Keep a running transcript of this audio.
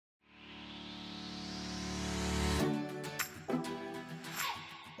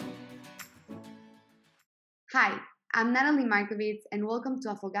Hi, I'm Natalie Markovits, and welcome to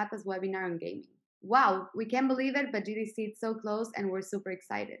Affogata's webinar on gaming. Wow, we can't believe it, but GDC is so close, and we're super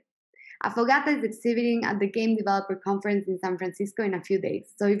excited. Affogata is exhibiting at the Game Developer Conference in San Francisco in a few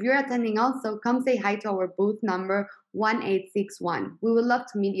days. So if you're attending also, come say hi to our booth number 1861. We would love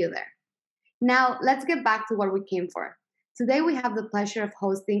to meet you there. Now, let's get back to what we came for. Today, we have the pleasure of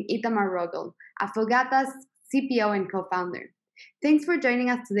hosting Itamar Rogel, Affogata's CPO and co-founder. Thanks for joining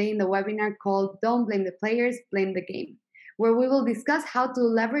us today in the webinar called Don't Blame the Players, Blame the Game, where we will discuss how to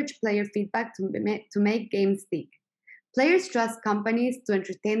leverage player feedback to make games stick. Players trust companies to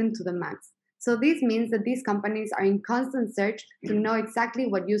entertain them to the max. So this means that these companies are in constant search to know exactly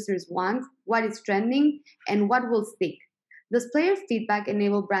what users want, what is trending, and what will stick. Does player feedback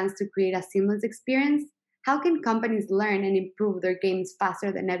enable brands to create a seamless experience? How can companies learn and improve their games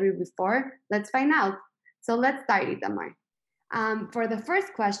faster than ever before? Let's find out. So let's start, Itamar. For the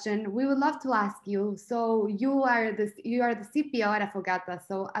first question, we would love to ask you. So you are the CPO at Affogata.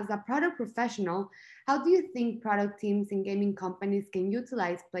 So as a product professional, how do you think product teams in gaming companies can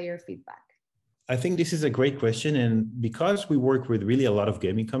utilize player feedback? I think this is a great question, and because we work with really a lot of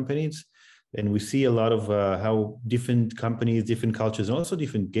gaming companies, and we see a lot of how different companies, different cultures, and also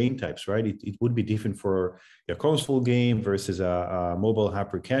different game types, right? It would be different for a console game versus a mobile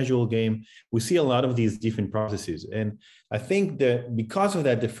hyper casual game. We see a lot of these different processes. And I think that because of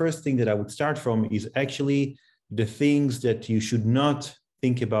that, the first thing that I would start from is actually the things that you should not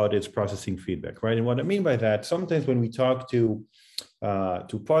think about as processing feedback, right? And what I mean by that, sometimes when we talk to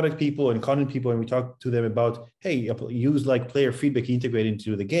product people and content people, and we talk to them about, hey, use like player feedback integrated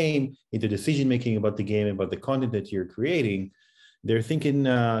into the game, into decision making about the game, about the content that you're creating, they're thinking,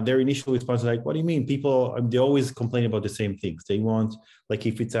 their initial response is like, what do you mean? People, they always complain about the same things. They want, like,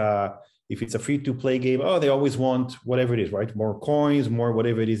 if it's a free-to-play game, oh, they always want whatever it is, right? More coins, more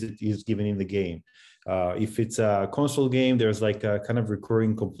whatever it is given in the game. If it's a console game, there's like a kind of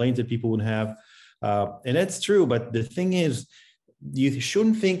recurring complaint that people would have. And that's true, but the thing is, you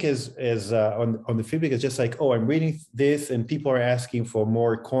shouldn't think as on the feedback as just like, oh, I'm reading this and people are asking for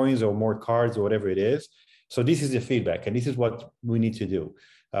more coins or more cards or whatever it is. So this is the feedback, and this is what we need to do.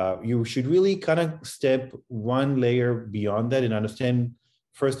 You should really kind of step one layer beyond that and understand,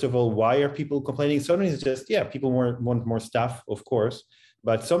 first of all, why are people complaining? Sometimes it's just, yeah, people want more stuff, of course.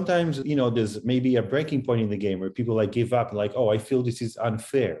 But sometimes, there's maybe a breaking point in the game where people like give up, like, oh, I feel this is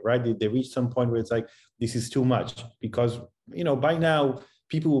unfair, right? They reach some point where it's like, this is too much, because, by now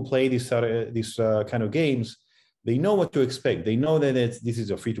people who play this kind of games, they know what to expect. They know that this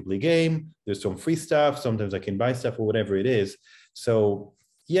is a free-to-play game. There's some free stuff. Sometimes I can buy stuff or whatever it is. So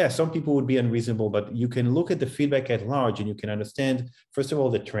yeah, some people would be unreasonable, but you can look at the feedback at large and you can understand, first of all,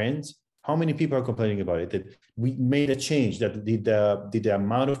 the trends. How many people are complaining about it? That we made a change. That did the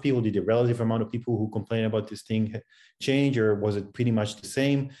amount of people, did the relative amount of people who complain about this thing change, or was it pretty much the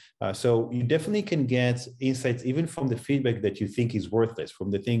same? So you definitely can get insights even from the feedback that you think is worthless, from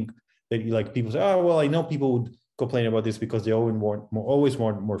the thing that you like. People say, oh, well, I know people would complain about this because they always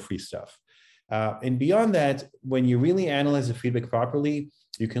want more free stuff. And beyond that, when you really analyze the feedback properly,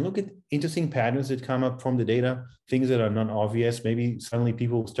 you can look at interesting patterns that come up from the data, things that are non-obvious. Maybe suddenly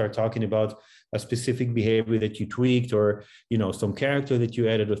people start talking about a specific behavior that you tweaked, or some character that you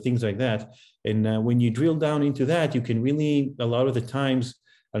added, or things like that. And when you drill down into that, you can really, a lot of the times,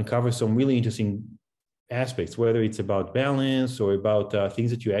 uncover some really interesting aspects, whether it's about balance or about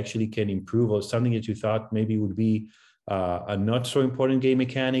things that you actually can improve, or something that you thought maybe would be a not so important game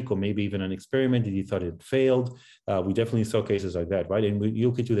mechanic, or maybe even an experiment that you thought it failed. We definitely saw cases like that, right? And when you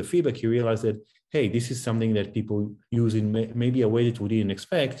look into the feedback, you realize that, hey, this is something that people use in maybe a way that we didn't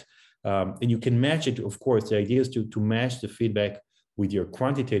expect. And you can match it, of course. The idea is to match the feedback with your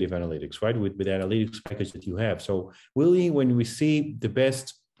quantitative analytics, right? With the analytics package that you have. So really, when we see the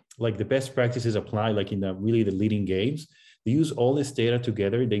best practices apply, like in the leading games, they use all this data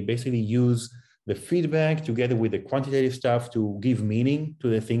together. They basically use the feedback together with the quantitative stuff to give meaning to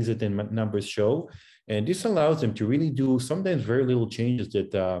the things that the numbers show. And this allows them to really do sometimes very little changes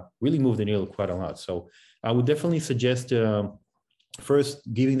that really move the needle quite a lot. So I would definitely suggest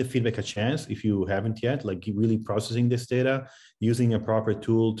first giving the feedback a chance if you haven't yet, like really processing this data, using a proper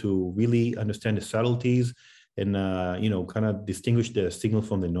tool to really understand the subtleties and kind of distinguish the signal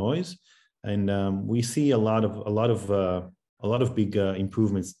from the noise. And we see a lot of big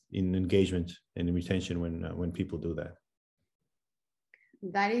improvements in engagement and retention when people do that.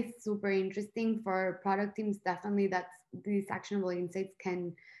 That is super interesting for product teams. Definitely, that these actionable insights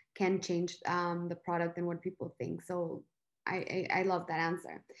can change the product and what people think. So I love that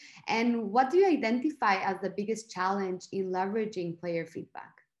answer. And what do you identify as the biggest challenge in leveraging player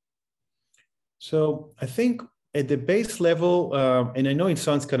feedback? So I think at the base level, and I know it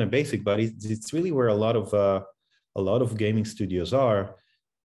sounds kind of basic, but it's really where a lot of gaming studios are.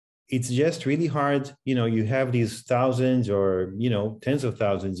 It's just really hard. You have these thousands or tens of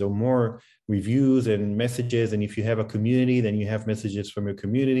thousands or more reviews and messages, and if you have a community, then you have messages from your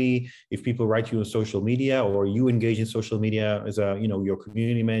community. If people write you on social media, or you engage in social media as your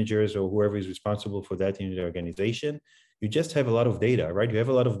community managers or whoever is responsible for that in the organization, you just have a lot of data, right? You have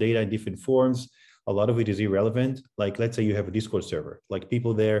a lot of data in different forms. A lot of it is irrelevant. Like, let's say you have a Discord server, like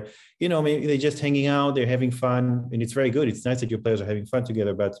people there, maybe they're just hanging out, they're having fun, and it's very good. It's nice that your players are having fun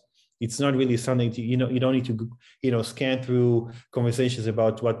together, but it's not really something to, you don't need to, scan through conversations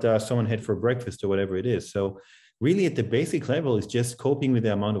about what someone had for breakfast or whatever it is. So really at the basic level, it's just coping with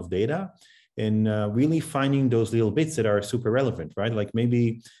the amount of data and really finding those little bits that are super relevant, right? Like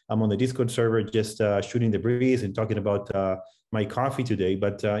maybe I'm on the Discord server just shooting the breeze and talking about my coffee today,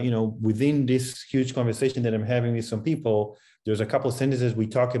 but within this huge conversation that I'm having with some people, there's a couple of sentences we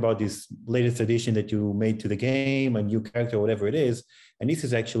talk about this latest addition that you made to the game, a new character, whatever it is. And this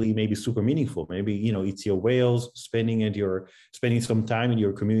is actually maybe super meaningful. Maybe, it's your whales spending some time in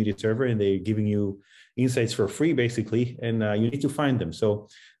your community server, and they're giving you insights for free, basically, and you need to find them. So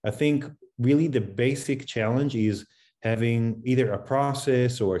I think really the basic challenge is having either a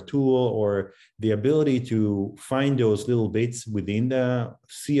process or a tool or the ability to find those little bits within the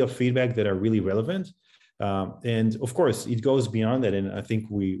sea of feedback that are really relevant. And of course, it goes beyond that, and I think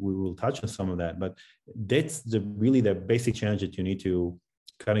we will touch on some of that. But that's really the basic challenge that you need to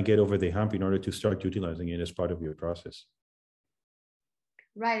kind of get over the hump in order to start utilizing it as part of your process.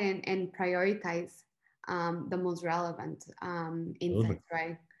 Right, and prioritize the most relevant insights,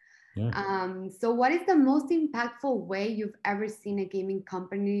 right? Yeah. So what is the most impactful way you've ever seen a gaming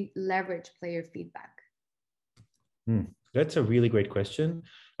company leverage player feedback? That's a really great question.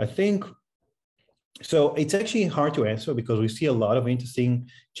 I think so. It's actually hard to answer because we see a lot of interesting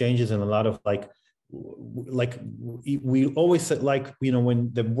changes and a lot of like we always said, like, when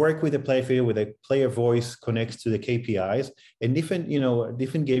the work with the player field, with the player voice connects to the KPIs, and different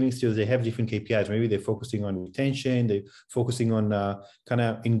gaming studios, they have different KPIs. Maybe they're focusing on retention, they're focusing on kind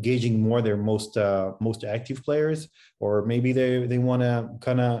of engaging more their most active players, or maybe they want to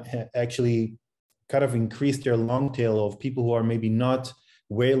kind of actually kind of increase their long tail of people who are maybe not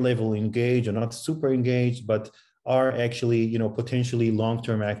whale level engaged or not super engaged, but are actually, potentially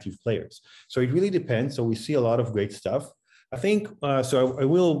long-term active players. So it really depends. So we see a lot of great stuff. I think, so I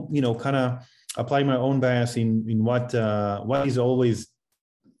will, kind of apply my own bias in what is always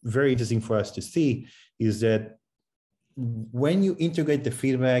very interesting for us to see is that when you integrate the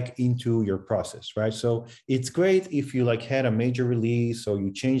feedback into your process, right? So it's great if you had a major release or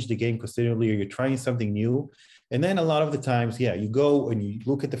you change the game considerably or you're trying something new. And then a lot of the times, you go and you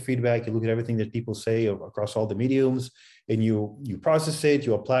look at the feedback, you look at everything that people say across all the mediums, and you process it,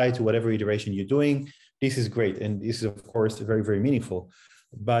 you apply it to whatever iteration you're doing. This is great. And this is, of course, very, very meaningful.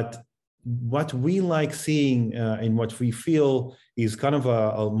 But what we like seeing and what we feel is kind of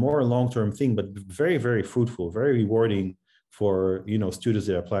a more long-term thing, but very, very fruitful, very rewarding for students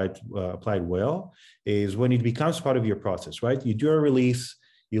that applied well, is when it becomes part of your process, right? You do a release,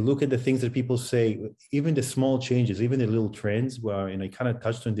 you look at the things that people say, even the small changes, even the little trends, and I kind of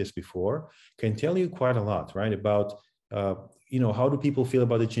touched on this before, can tell you quite a lot, right? About, how do people feel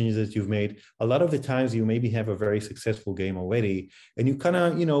about the changes that you've made? A lot of the times you maybe have a very successful game already, and you kind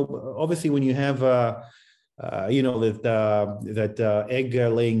of, obviously when you have, that egg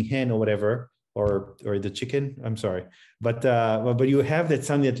laying hen or whatever, or the chicken, I'm sorry, but you have that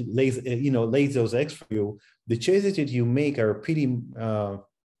something that lays those eggs for you. The changes that you make are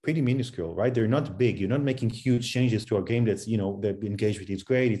pretty minuscule, right? They're not big. You're not making huge changes to a game that's, the engagement is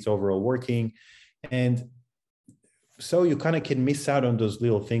great, it's overall working. And so you kind of can miss out on those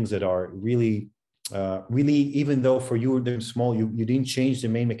little things that are really, even though for you they're small, you didn't change the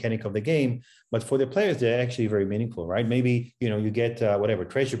main mechanic of the game, but for the players, they're actually very meaningful, right? Maybe, you get whatever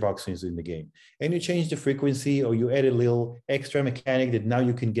treasure boxes in the game and you change the frequency, or you add a little extra mechanic that now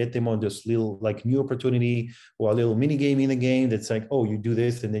you can get them on this little new opportunity, or a little mini game in the game that's like, oh, you do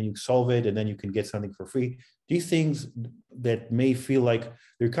this and then you solve it and then you can get something for free. These things that may feel like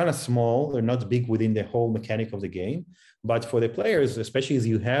they're kind of small, they're not big within the whole mechanic of the game, but for the players, especially as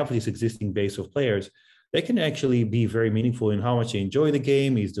you have this existing base of players, they can actually be very meaningful in how much they enjoy the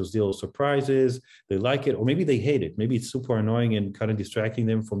game, is those little surprises, they like it, or maybe they hate it. Maybe it's super annoying and kind of distracting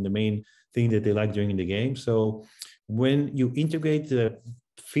them from the main thing that they like doing in the game. So when you integrate the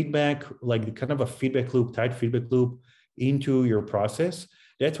feedback, like kind of a feedback loop, tight feedback loop into your process,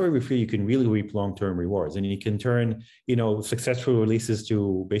 that's where we feel you can really reap long-term rewards, and you can turn, successful releases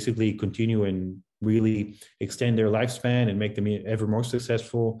to basically continue and really extend their lifespan and make them ever more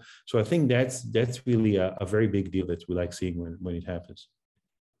successful. So I think that's really a very big deal that we like seeing when it happens.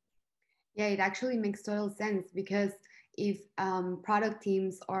 Yeah, it actually makes total sense because if product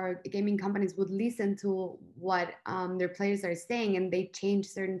teams or gaming companies would listen to what their players are saying and they change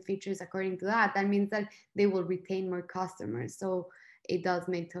certain features according to that, that means that they will retain more customers. So it does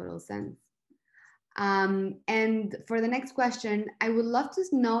make total sense. And for the next question, I would love to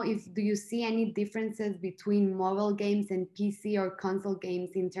know if do you see any differences between mobile games and PC or console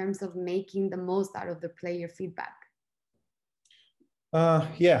games in terms of making the most out of the player feedback?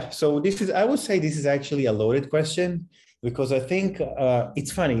 Yeah, so I would say this is actually a loaded question because I think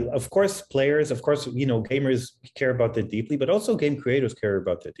it's funny. Of course, players, of course, gamers care about that deeply, but also game creators care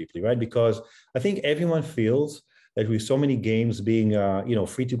about that deeply, right? Because I think everyone feels that with so many games being,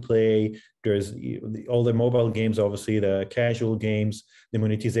 free to play, there's all the mobile games, obviously the casual games, the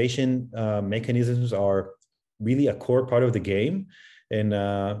monetization mechanisms are really a core part of the game. And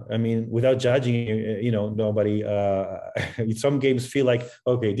I mean, without judging, nobody, some games feel like,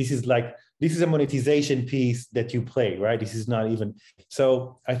 okay, this is a monetization piece that you play, right? This is not even.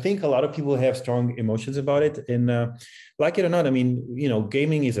 So I think a lot of people have strong emotions about it. And like it or not, I mean,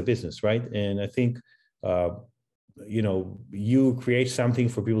 gaming is a business, right? And I think, you create something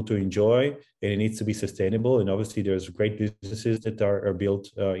for people to enjoy and it needs to be sustainable. And obviously there's great businesses that are built,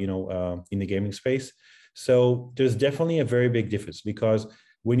 in the gaming space. So there's definitely a very big difference because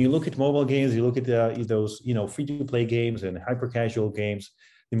when you look at mobile games, you look at those, free-to-play games and hyper-casual games,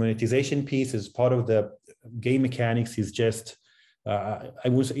 the monetization piece is part of the game mechanics is just,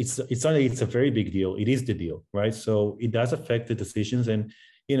 it's a very big deal. It is the deal, right? So it does affect the decisions and,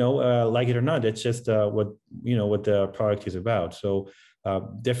 like it or not, that's just what the product is about. So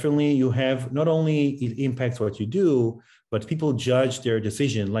definitely you have, not only it impacts what you do, but people judge their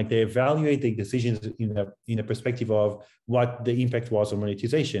decision, like they evaluate the decisions in a perspective of what the impact was on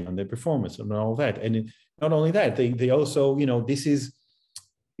monetization, on their performance, and all that. And not only that, they also,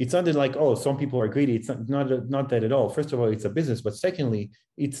 it's not like, oh, some people are greedy. It's not that at all. First of all, it's a business, but secondly,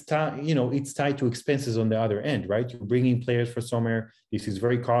 it's tied to expenses on the other end, right? You're bringing players for somewhere. This is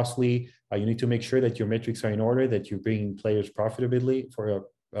very costly. You need to make sure that your metrics are in order, that you're bringing players profitably.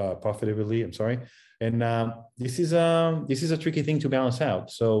 I'm sorry. And this is a tricky thing to balance out.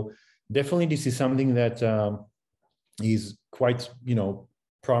 So definitely, this is something that is quite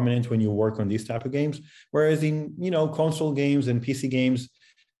prominent when you work on these type of games. Whereas in console games and PC games,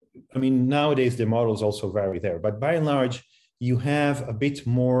 I mean, nowadays the models also vary there, but by and large, you have a bit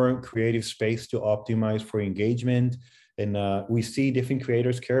more creative space to optimize for engagement. And we see different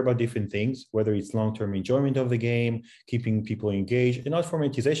creators care about different things, whether it's long-term enjoyment of the game, keeping people engaged, and not for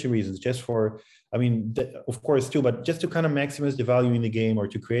monetization reasons, just for, I mean, of course too, but just to kind of maximize the value in the game or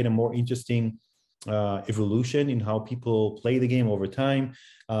to create a more interesting evolution in how people play the game over time.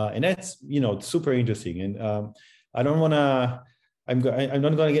 And that's, super interesting. And I don't want to, I'm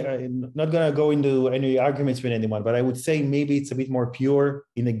not going to go into any arguments with anyone, but I would say maybe it's a bit more pure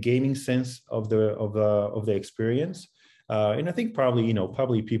in the gaming sense of the experience. And I think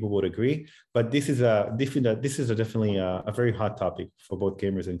probably people would agree. But this is definitely a very hot topic for both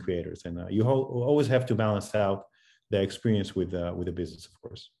gamers and creators, and you always have to balance out the experience with the business, of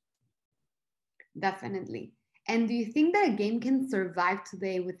course. Definitely. And do you think that a game can survive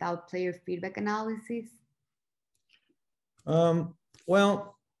today without player feedback analysis?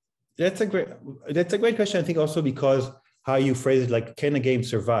 Well, that's a great question. I think also because how you phrase it, like, can a game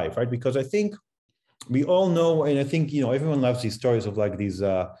survive, right? Because I think we all know, and I think everyone loves these stories of like these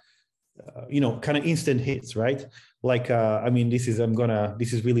kind of instant hits, right? Like I mean, this is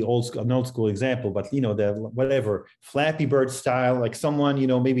really an old school example, but the whatever Flappy Bird style, like someone,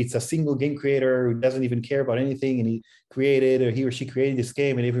 maybe it's a single game creator who doesn't even care about anything, and he or she created this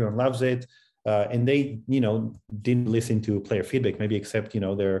game and everyone loves it. And they, didn't listen to player feedback, maybe except,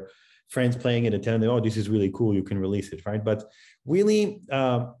 their friends playing it and telling them, oh, this is really cool, you can release it, right? But really,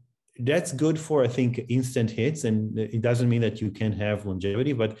 that's good for, I think, instant hits, and it doesn't mean that you can have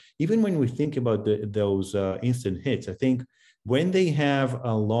longevity. But even when we think about those instant hits, I think when they have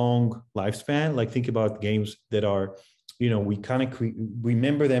a long lifespan, like think about games that are, we kind of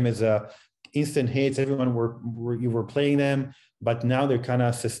remember them as instant hits. Everyone were playing them, but now they're kind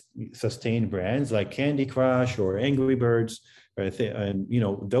of sustained brands like Candy Crush or Angry Birds, and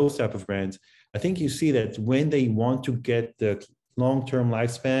those type of brands. I think you see that when they want to get the long-term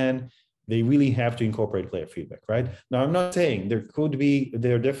lifespan, they really have to incorporate player feedback, right? Now, I'm not saying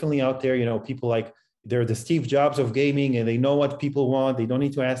they're definitely out there, people like they're the Steve Jobs of gaming, and they know what people want. They don't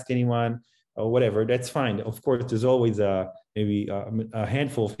need to ask anyone or whatever. That's fine. Of course, there's always maybe a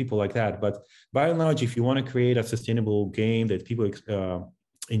handful of people like that. But by and large, if you want to create a sustainable game that people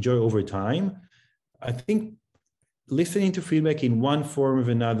enjoy over time, I think listening to feedback in one form or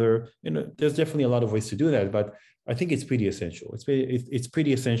another, there's definitely a lot of ways to do that, but I think it's pretty essential. It's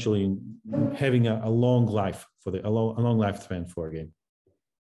pretty essential in having a long life a long lifespan for a game.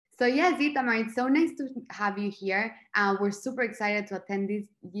 So yes, Itamar, it's so nice to have you here. We're super excited to attend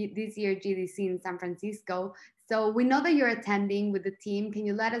this year GDC in San Francisco. So we know that you're attending with the team. Can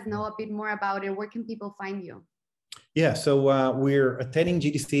you let us know a bit more about it? Where can people find you? Yeah, so we're attending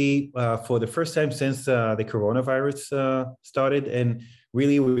GDC for the first time since the coronavirus started, and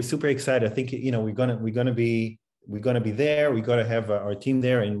really we're super excited. I think we're gonna be there. We're gonna have our team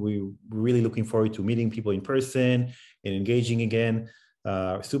there, and we're really looking forward to meeting people in person and engaging again.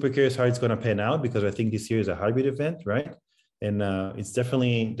 Super curious how it's gonna pan out, because I think this year is a hybrid event, right? And it's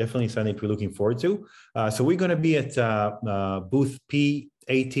definitely something we're looking forward to. So we're gonna be at booth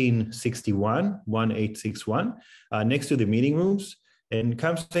P1861, 1861, next to the meeting rooms. And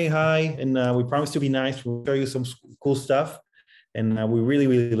come say hi, and we promise to be nice. We'll show you some cool stuff, and we're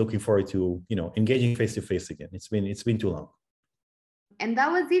really looking forward to engaging face to face again. It's been too long. And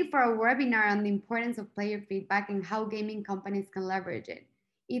that was it for our webinar on the importance of player feedback and how gaming companies can leverage it.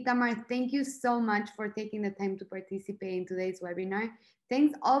 Itamar, thank you so much for taking the time to participate in today's webinar.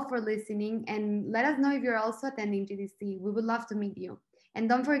 Thanks all for listening, and let us know if you're also attending GDC. We would love to meet you. And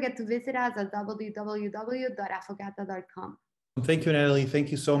don't forget to visit us at www.affogata.com. Thank you, Natalie.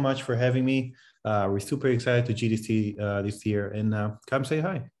 Thank you so much for having me. We're super excited to GDC this year, and come say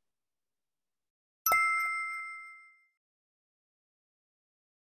hi.